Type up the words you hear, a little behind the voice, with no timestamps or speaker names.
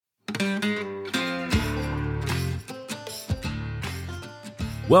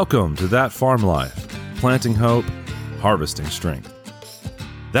Welcome to That Farm Life, planting hope, harvesting strength.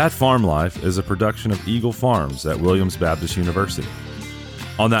 That Farm Life is a production of Eagle Farms at Williams Baptist University.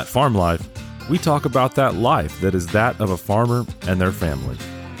 On That Farm Life, we talk about that life that is that of a farmer and their family.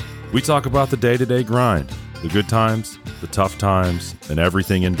 We talk about the day-to-day grind, the good times, the tough times, and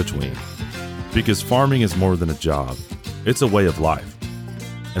everything in between. Because farming is more than a job. It's a way of life.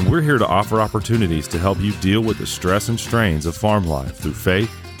 And we're here to offer opportunities to help you deal with the stress and strains of farm life through faith,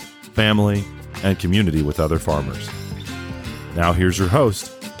 family, and community with other farmers. Now here's your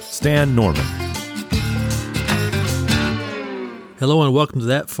host, Stan Norman. Hello and welcome to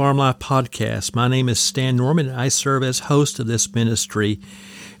That Farm Life podcast. My name is Stan Norman and I serve as host of this ministry.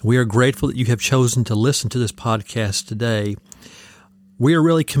 We are grateful that you have chosen to listen to this podcast today. We are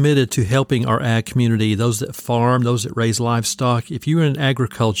really committed to helping our ag community, those that farm, those that raise livestock. If you're in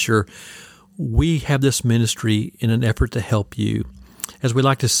agriculture, we have this ministry in an effort to help you. As we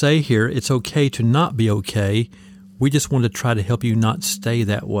like to say here, it's okay to not be okay. We just want to try to help you not stay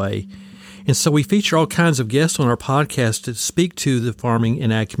that way. And so we feature all kinds of guests on our podcast to speak to the farming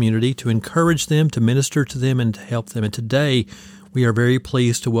and ag community, to encourage them, to minister to them, and to help them. And today, we are very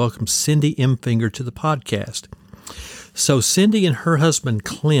pleased to welcome Cindy Emfinger to the podcast. So Cindy and her husband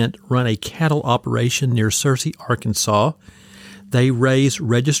Clint run a cattle operation near Searcy, Arkansas. They raise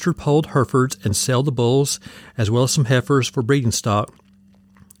registered polled Herefords and sell the bulls, as well as some heifers for breeding stock.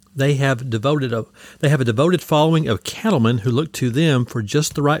 They have a devoted following of cattlemen who look to them for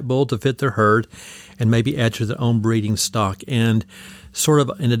just the right bull to fit their herd and maybe add to their own breeding stock. And sort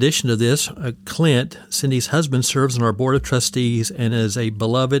of in addition to this, Clint, Cindy's husband, serves on our board of trustees and is a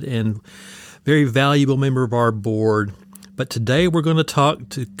beloved and very valuable member of our board. But today we're going to talk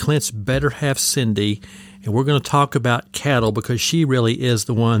to Clint's better half, Cindy, and we're going to talk about cattle because she really is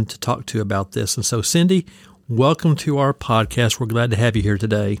the one to talk to about this. And so, Cindy, welcome to our podcast. We're glad to have you here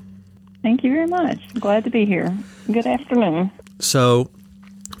today. Thank you very much. Glad to be here. Good afternoon. So,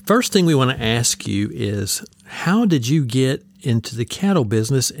 first thing we want to ask you is, how did you get into the cattle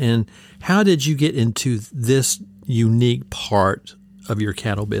business, and how did you get into this unique part of your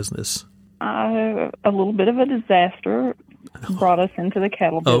cattle business? A little bit of a disaster brought us into the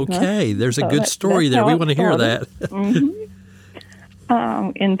cattle business. Okay, there's a good story there. We want to hear that. Mm-hmm.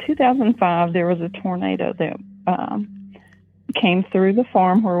 In 2005, there was a tornado that came through the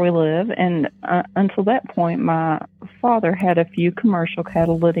farm where we live, and until that point, my father had a few commercial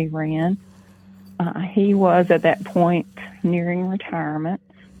cattle that he ran. He was, at that point, nearing retirement.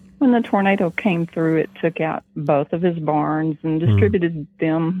 When the tornado came through, it took out both of his barns and distributed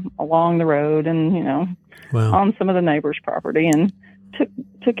them along the road and, on some of the neighbors' property, and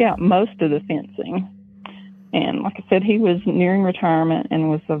took out most of the fencing. And like I said, he was nearing retirement and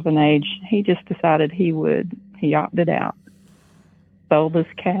was of an age, he just decided he opted out. Sold his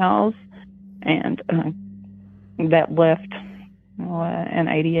cows, and that left an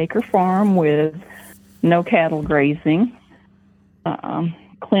 80-acre farm with no cattle grazing.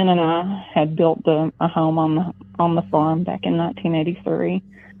 Clint and I had built a home on the farm back in 1983,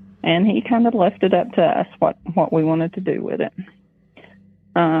 and he kind of left it up to us what we wanted to do with it.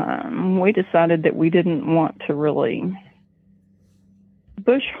 We decided that we didn't want to really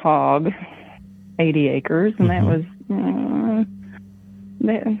bush hog 80 acres, and that was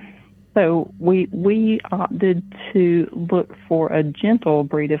so we opted to look for a gentle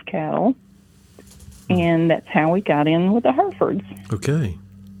breed of cattle, and that's how we got in with the Herefords. Okay.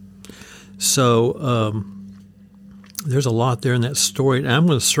 So there's a lot there in that story. And I'm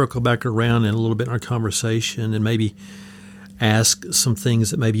going to circle back around in a little bit in our conversation and maybe ask some things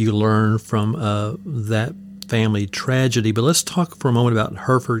that maybe you learned from that family tragedy. But let's talk for a moment about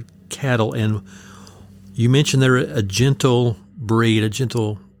Hereford cattle. And you mentioned they're a gentle breed, a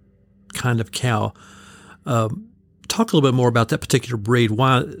gentle kind of cow. Talk a little bit more about that particular breed,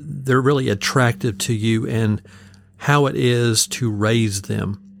 why they're really attractive to you, and how it is to raise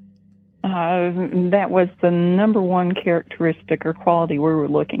them. That was the number one characteristic or quality we were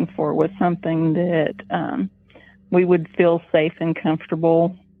looking for, was something that we would feel safe and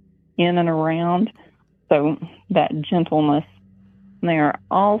comfortable in and around. So that gentleness. They are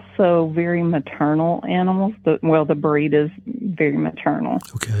also very maternal animals. The breed is very maternal.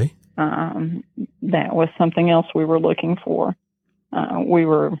 Okay. That was something else we were looking for. We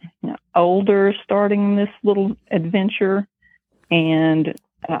were older starting this little adventure and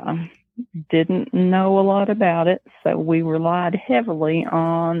didn't know a lot about it, so we relied heavily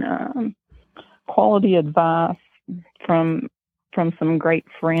on quality advice from some great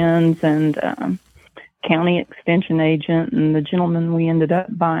friends and county extension agent, and the gentleman we ended up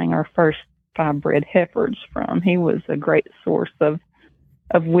buying our first 5 bred Herefords from. He was a great source of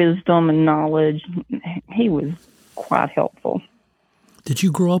of wisdom and knowledge. He was quite helpful. Did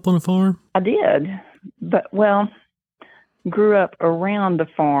you grow up on a farm? I did, but, grew up around the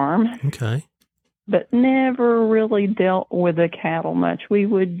farm. Okay. But never really dealt with the cattle much. We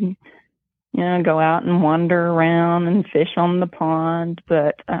would, go out and wander around and fish on the pond,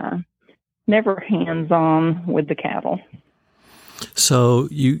 but never hands-on with the cattle. So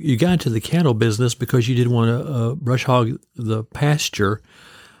you got into the cattle business because you didn't want to brush hog the pasture.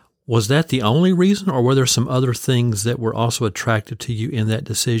 Was that the only reason, or were there some other things that were also attractive to you in that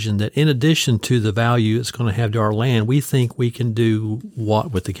decision, that in addition to the value it's going to have to our land, we think we can do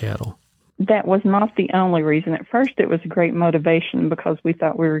what with the cattle? That was not the only reason. At first, it was a great motivation because we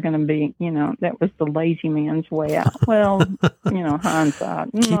thought we were going to be, that was the lazy man's way out. Well, hindsight.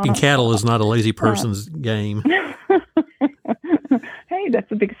 Keeping cattle is not a lazy person's game. Hey,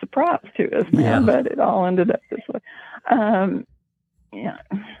 that's a big surprise to us now, but it all ended up this way.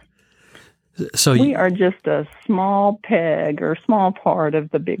 So we are just a small peg or small part of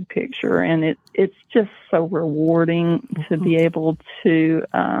the big picture, and it's just so rewarding to be able to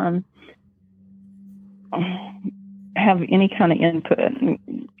have any kind of input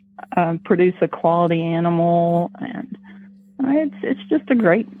and produce a quality animal, and it's just a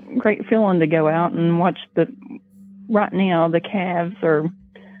great feeling to go out and watch right now the calves are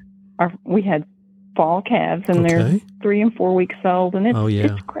we had fall calves, and they're 3 and 4 weeks old, and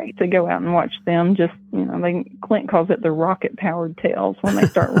it's great to go out and watch them. Just Clint calls it the rocket powered tails when they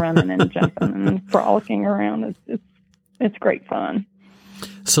start running and jumping and frolicking around. It's great fun.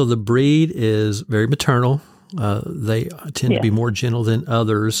 So the breed is very maternal. They tend to be more gentle than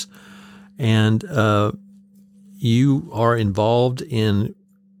others, and you are involved in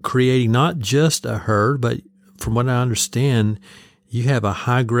creating not just a herd, but from what I understand, you have a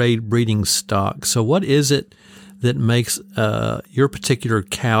high-grade breeding stock. So what is it that makes your particular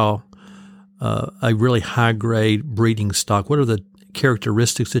cow a really high-grade breeding stock? What are the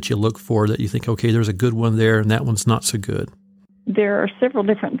characteristics that you look for that you think, okay, there's a good one there and that one's not so good? There are several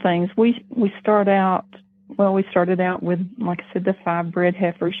different things. We started out with, like I said, the 5 bred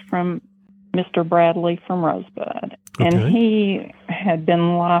heifers from Mr. Bradley from Rosebud. Okay. And he had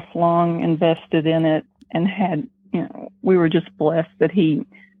been lifelong invested in it and had, we were just blessed that he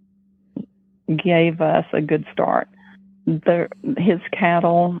gave us a good start. His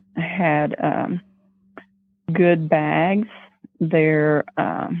cattle had good bags. They're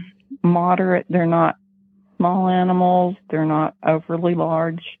moderate. They're not small animals. They're not overly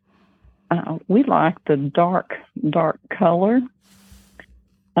large. We like the dark color.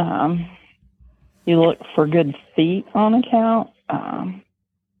 You look for good feet on a cow.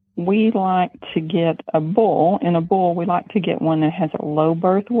 We like to get a bull. In a bull, we like to get one that has a low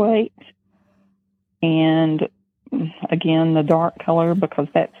birth weight. And again, the dark color, because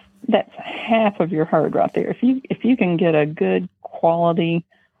that's half of your herd right there. If you can get a good quality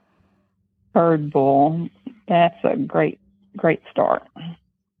herd bull, that's a great start.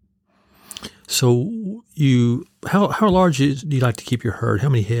 So how large do you like to keep your herd? How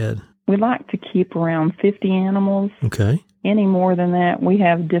many head? We like to keep around 50 animals. Okay. Any more than that, we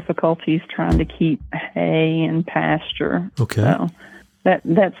have difficulties trying to keep hay and pasture. Okay. So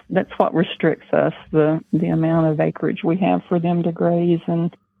that's what restricts us, the amount of acreage we have for them to graze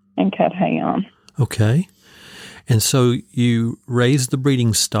and cut hay on. Okay. And so you raise the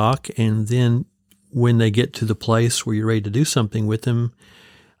breeding stock, and then when they get to the place where you're ready to do something with them,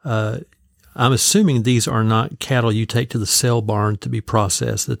 I'm assuming these are not cattle you take to the sale barn to be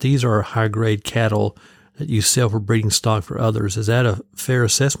processed, that these are high-grade cattle that you sell for breeding stock for others. Is that a fair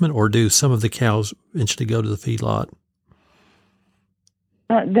assessment, or do some of the cows eventually go to the feedlot?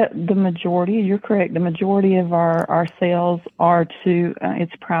 The majority, you're correct, the majority of our sales are to,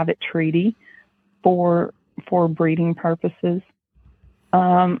 it's private treaty for breeding purposes.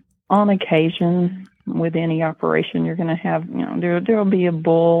 On occasion, with any operation, you're going to have, there'll be a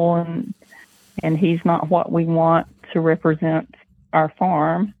bull and he's not what we want to represent our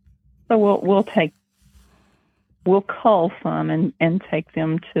farm. So we'll cull some and take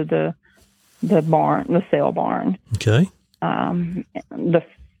them to the barn, the sale barn. Okay. The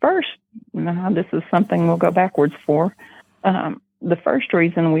first, this is something we'll go backwards for. The first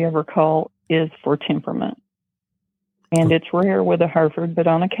reason we ever cull is for temperament. And it's rare with a Hereford, but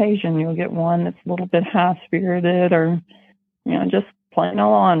on occasion you'll get one that's a little bit high-spirited or, just plain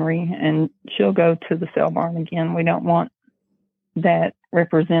old ornery, and she'll go to the sale barn again. We don't want that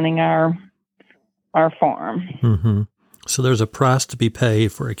representing our farm. Mm-hmm. So there's a price to be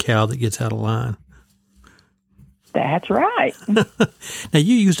paid for a cow that gets out of line. That's right. Now,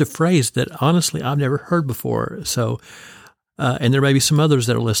 you used a phrase that, honestly, I've never heard before. So And there may be some others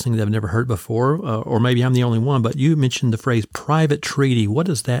that are listening that have never heard before, or maybe I'm the only one, but you mentioned the phrase private treaty. What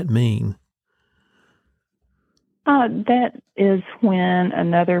does that mean? That is when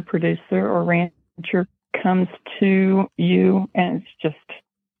another producer or rancher comes to you, and it's just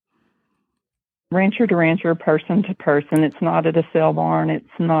rancher to rancher, person to person. It's not at a sale barn. It's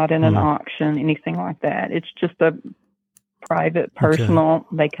not in an auction, anything like that. It's just a private, personal.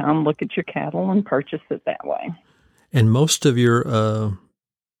 Okay. They come look at your cattle and purchase it that way. And most of your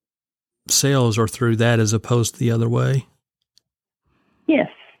sales are through that as opposed to the other way? Yes.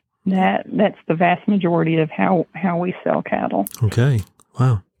 That's the vast majority of how we sell cattle. Okay.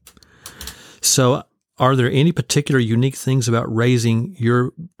 Wow. So are there any particular unique things about raising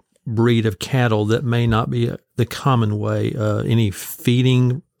your breed of cattle that may not be the common way? Any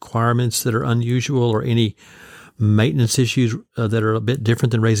feeding requirements that are unusual, or any maintenance issues that are a bit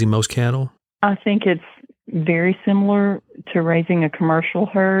different than raising most cattle? I think it's very similar to raising a commercial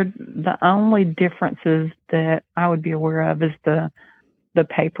herd. The only differences that I would be aware of is the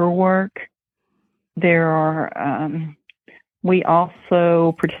paperwork. There are, we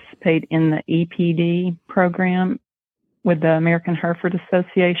also participate in the EPD program with the American Hereford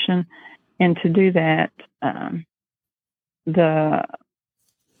Association. And to do that, the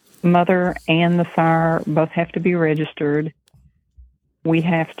mother and the sire both have to be registered. We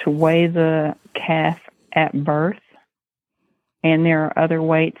have to weigh the calf at birth, and there are other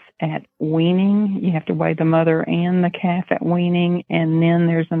weights at weaning. You have to weigh the mother and the calf at weaning, and then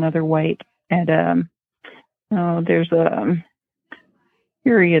there's another weight at there's a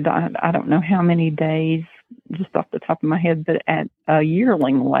period, I don't know how many days, just off the top of my head, but at a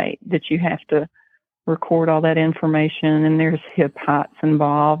yearling weight that you have to record all that information, and there's hip heights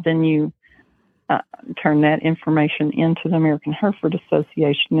involved, and you turn that information into the American Hereford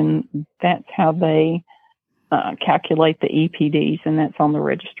Association, and that's how they calculate the EPDs, and that's on the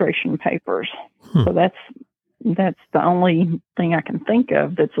registration papers. So that's the only thing I can think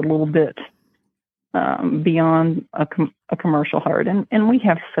of that's a little bit beyond a commercial herd. And we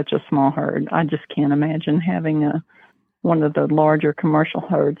have such a small herd. I just can't imagine having one of the larger commercial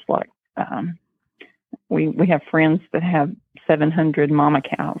herds. Like we have friends that have 700 mama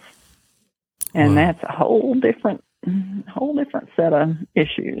cows, and that's a whole different set of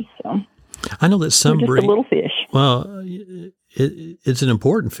issues. So I know that some breed, a little fish. Well, it's an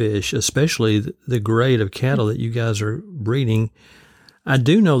important fish, especially the grade of cattle that you guys are breeding. I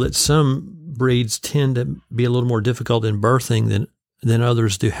do know that some breeds tend to be a little more difficult in birthing than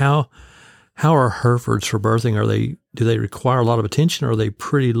others do. How are Herefords for birthing? Do they require a lot of attention, or are they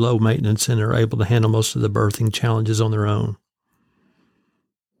pretty low maintenance and are able to handle most of the birthing challenges on their own?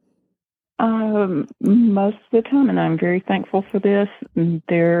 Most of the time, and I'm very thankful for this,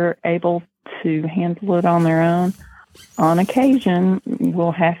 they're able to handle it on their own. On occasion,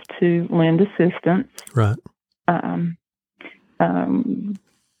 we'll have to lend assistance. Right.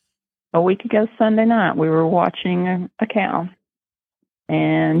 A week ago Sunday night, we were watching a cow,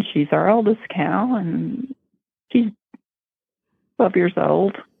 and she's our oldest cow, and she's 12 years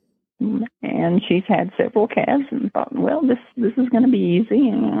old, and she's had several calves, and thought, well, this is going to be easy,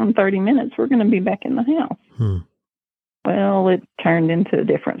 and in 30 minutes we're going to be back in the house. Well, it turned into a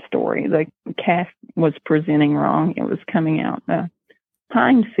different story. The calf was presenting wrong. It was coming out the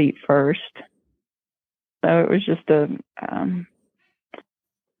hind feet first. So it was just a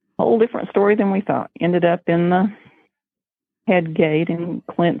whole different story than we thought. Ended up in the head gate, and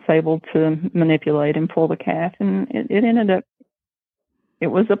Clint's able to manipulate and pull the calf, and it ended up, it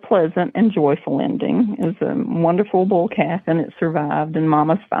was a pleasant and joyful ending. It was a wonderful bull calf, and it survived, and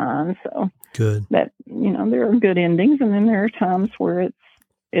Mama's fine. So good. That, there are good endings, and then there are times where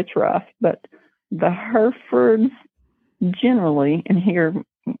it's rough. But the Herefords generally, and here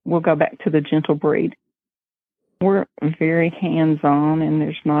we'll go back to the gentle breed, we're very hands-on, and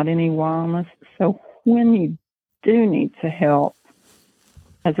there's not any wildness. So when you do need to help,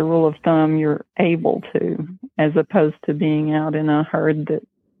 as a rule of thumb, you're able to, as opposed to being out in a herd that,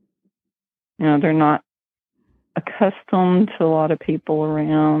 they're not accustomed to a lot of people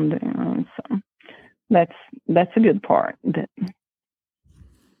around. So that's a good part.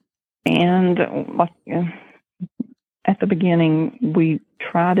 And like at the beginning, we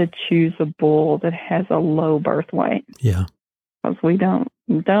try to choose a bull that has a low birth weight. Yeah, because we don't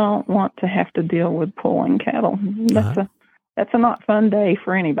want to have to deal with pulling cattle. That's a not fun day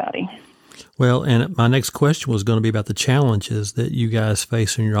for anybody. Well, and my next question was going to be about the challenges that you guys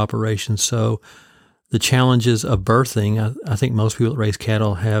face in your operation. So the challenges of birthing, I think most people that raise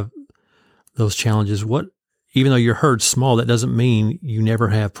cattle have those challenges. Even though your herd's small, that doesn't mean you never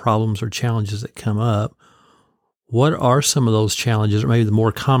have problems or challenges that come up. What are some of those challenges, or maybe the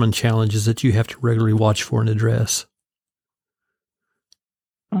more common challenges that you have to regularly watch for and address?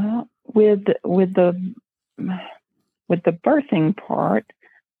 Well, with the birthing part,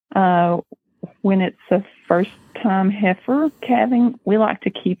 when it's a first-time heifer calving, we like to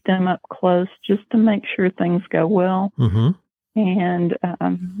keep them up close just to make sure things go well. Mm-hmm. And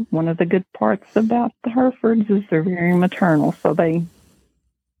one of the good parts about the Herefords is they're very maternal, so they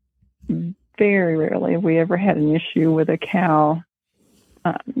very rarely have we ever had an issue with a cow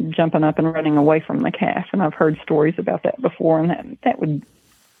jumping up and running away from the calf. And I've heard stories about that before, and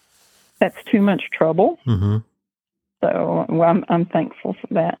that's too much trouble. Mm-hmm. So I'm thankful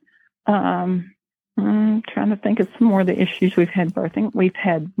for that. I'm trying to think of some more of the issues we've had birthing. We've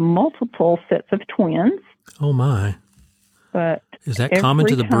had multiple sets of twins. Oh, my. But is that common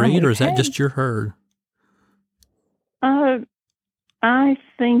to the breed, or is that just your herd? I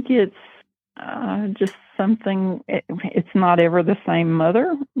think it's just something. It's not ever the same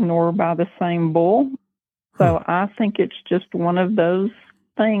mother, nor by the same bull. So I think it's just one of those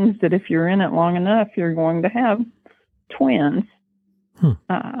things that if you're in it long enough, you're going to have twins.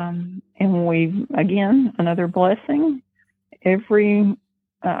 And again, another blessing. Every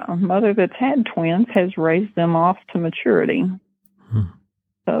mother that's had twins has raised them off to maturity.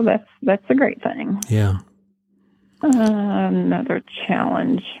 So that's a great thing. Yeah. Another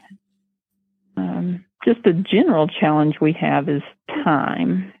challenge. Just a general challenge we have is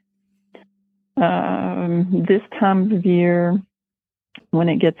time. This time of year, when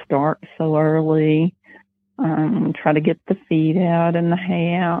it gets dark so early, try to get the feed out and the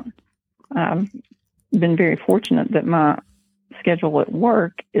hay out. I've been very fortunate that my schedule at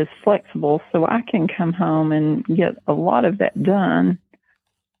work is flexible, so I can come home and get a lot of that done.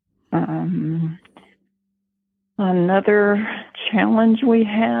 Another challenge we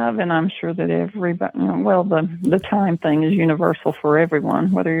have, and I'm sure that everybody, the time thing is universal for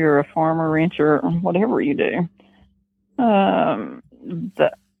everyone, whether you're a farmer, rancher, or whatever you do.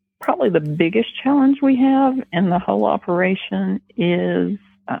 Probably the biggest challenge we have in the whole operation is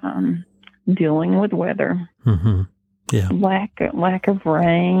dealing with weather. Mm-hmm. Yeah. Lack of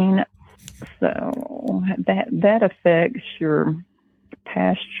rain. So that affects your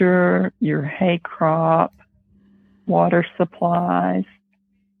pasture, your hay crop, water supplies.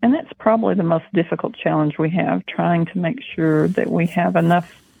 And that's probably the most difficult challenge we have, trying to make sure that we have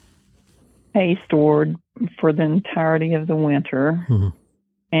enough hay stored for the entirety of the winter. Mm-hmm.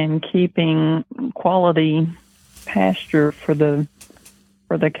 And keeping quality pasture for the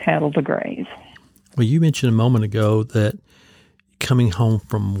cattle to graze. Well, you mentioned a moment ago that coming home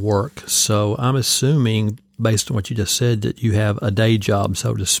from work. So I'm assuming, based on what you just said, that you have a day job,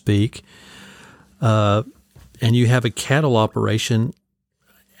 so to speak, and you have a cattle operation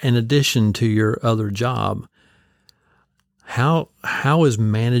in addition to your other job. How is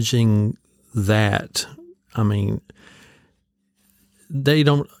managing that? I mean,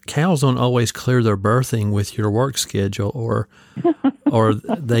 cows don't always clear their birthing with your work schedule, or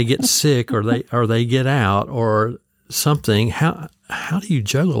they get sick, or they get out, or something. How do you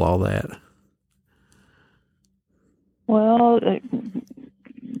juggle all that? Well,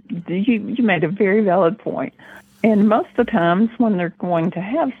 you made a very valid point. And most of the times when they're going to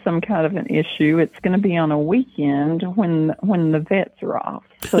have some kind of an issue, it's going to be on a weekend when the vets are off.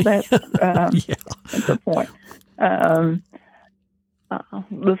 So that's that's the point.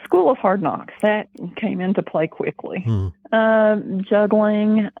 The School of Hard Knocks, that came into play quickly.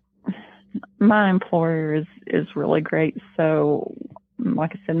 Juggling, my employer is really great. So,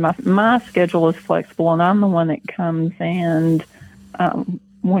 like I said, my schedule is flexible, and I'm the one that comes and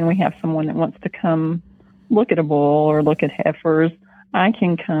when we have someone that wants to come look at a bull or look at heifers, I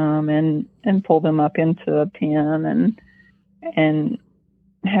can come and pull them up into a pen and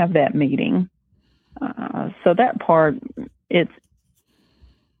have that meeting. So that part, it's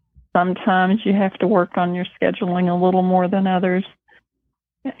sometimes you have to work on your scheduling a little more than others.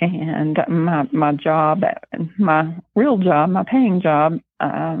 And my job, my real job, my paying job,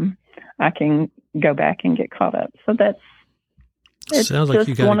 I can go back and get caught up. So it's sounds like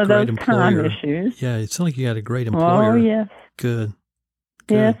you got one a of great those employer. time issues. Yeah, it sounds like you got a great employer. Oh, yes. Good.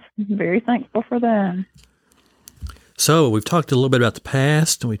 Yes, very thankful for that. So we've talked a little bit about the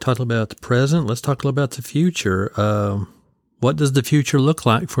past, and we talked a little bit about the present. Let's talk a little about the future. What does the future look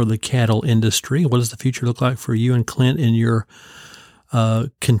like for the cattle industry? What does the future look like for you and Clint in your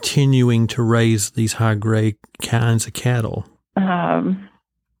continuing to raise these high-grade kinds of cattle? The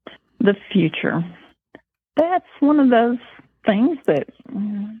future. That's one of those things that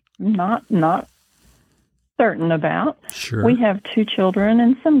not certain about. Sure. We have 2 children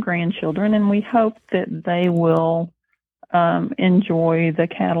and some grandchildren, and we hope that they will enjoy the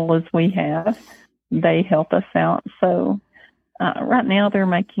cattle as we have. They help us out. So right now they're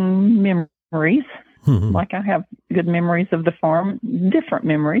making memories. Like I have good memories of the farm, different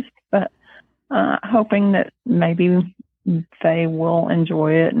memories, but hoping that maybe they will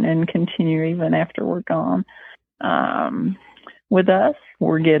enjoy it and continue even after we're gone. With us,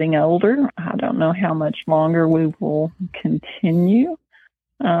 we're getting older. I don't know how much longer we will continue,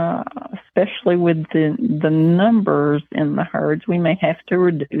 especially with the numbers in the herds. We may have to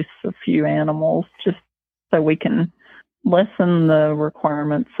reduce a few animals just so we can lessen the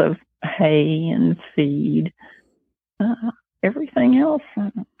requirements of hay and feed. Everything else,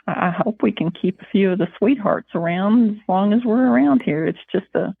 I hope we can keep a few of the sweethearts around as long as we're around here. It's just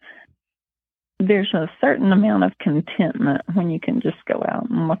there's a certain amount of contentment when you can just go out.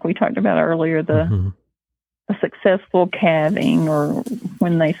 And like we talked about earlier, the successful calving, or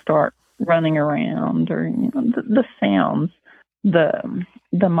when they start running around, or the sounds, the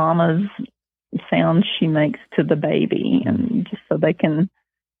mama's sounds she makes to the baby, and just so they can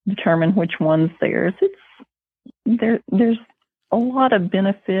determine which one's theirs. There's a lot of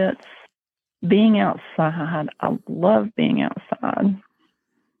benefits being outside. I love being outside.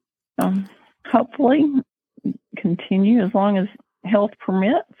 Hopefully continue as long as health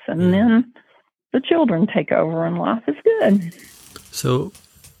permits, and then the children take over and life is good. So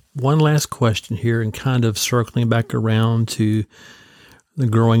one last question here, and kind of circling back around to the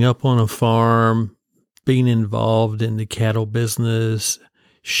growing up on a farm, being involved in the cattle business,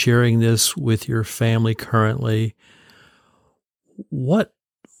 sharing this with your family currently. What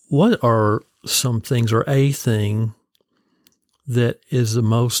are some things, or a thing, that is the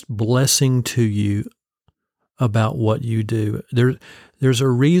most blessing to you about what you do? There's a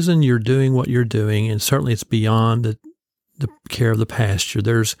reason you're doing what you're doing, and certainly it's beyond the care of the pasture.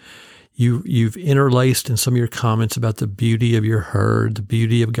 You've interlaced in some of your comments about the beauty of your herd, the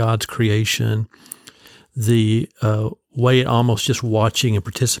beauty of God's creation, the way it almost just watching and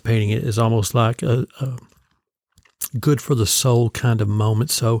participating in it is almost like a good for the soul kind of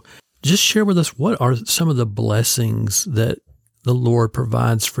moment. So just share with us, what are some of the blessings that the Lord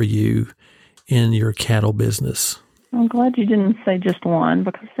provides for you in your cattle business? I'm glad you didn't say just one,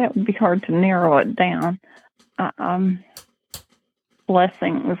 because that would be hard to narrow it down.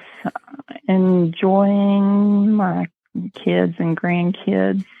 Blessings, enjoying my kids and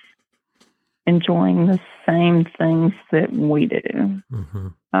grandkids, enjoying the same things that we do.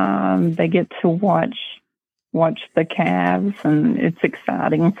 They get to watch the calves, and it's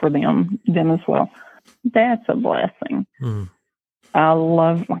exciting for them as well. That's a blessing. I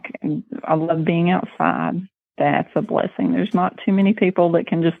love being outside. That's a blessing. There's not too many people that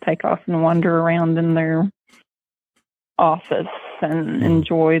can just take off and wander around in their office and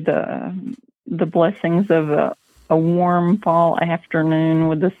enjoy the blessings of a warm fall afternoon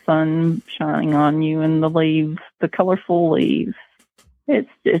with the sun shining on you and the leaves, the colorful leaves.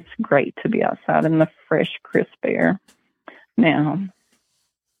 It's great to be outside in the fresh, crisp air. Now,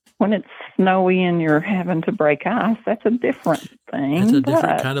 when it's snowy and you're having to break ice, that's a different thing. It's a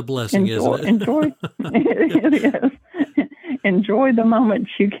different kind of blessing, isn't it? It is. Enjoy the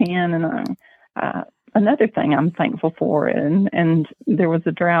moments you can. And another thing I'm thankful for, and there was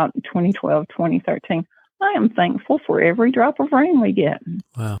a drought in 2012, 2013. I am thankful for every drop of rain we get.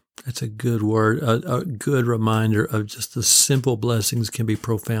 Wow. That's a good word, a good reminder of just the simple blessings can be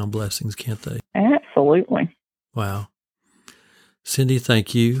profound blessings, can't they? Absolutely. Wow. Cindy,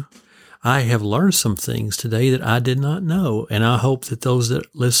 thank you. I have learned some things today that I did not know, and I hope that those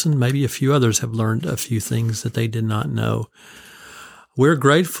that listen, maybe a few others, have learned a few things that they did not know. We're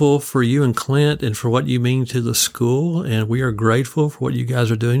grateful for you and Clint and for what you mean to the school, and we are grateful for what you guys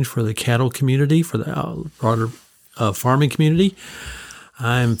are doing for the cattle community, for the broader farming community.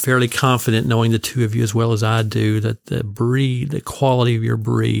 I'm fairly confident, knowing the two of you as well as I do, that the quality of your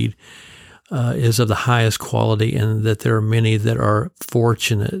breed is of the highest quality, and that there are many that are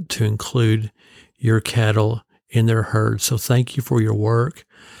fortunate to include your cattle in their herd. So thank you for your work.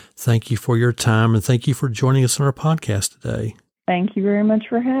 Thank you for your time, and thank you for joining us on our podcast today. Thank you very much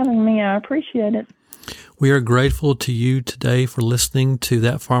for having me. I appreciate it. We are grateful to you today for listening to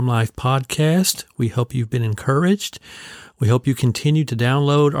That Farm Life podcast. We hope you've been encouraged. We hope you continue to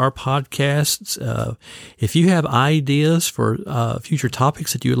download our podcasts. If you have ideas for future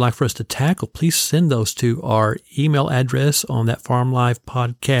topics that you would like for us to tackle, please send those to our email address on That Farm Life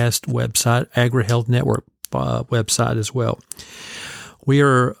podcast website, AgriHealth Network website as well. We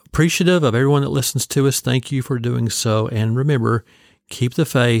are appreciative of everyone that listens to us. Thank you for doing so. And remember, keep the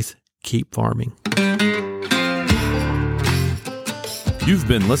faith, keep farming. You've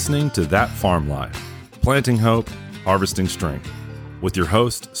been listening to That Farm Life, Planting Hope, Harvesting Strength, with your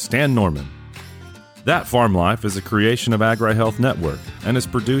host, Stan Norman. That Farm Life is a creation of AgriHealth Network and is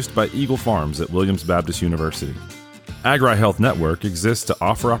produced by Eagle Farms at Williams Baptist University. AgriHealth Network exists to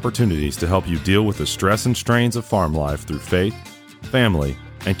offer opportunities to help you deal with the stress and strains of farm life through faith, family,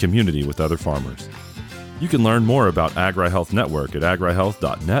 and community with other farmers. You can learn more about AgriHealth Network at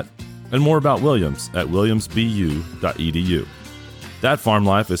agrihealth.net and more about Williams at williamsbu.edu. That Farm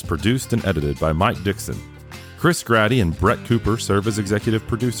Life is produced and edited by Mike Dixon. Chris Grady and Brett Cooper serve as executive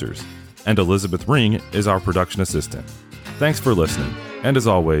producers, and Elizabeth Ring is our production assistant. Thanks for listening, and as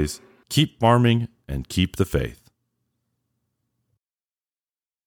always, keep farming and keep the faith.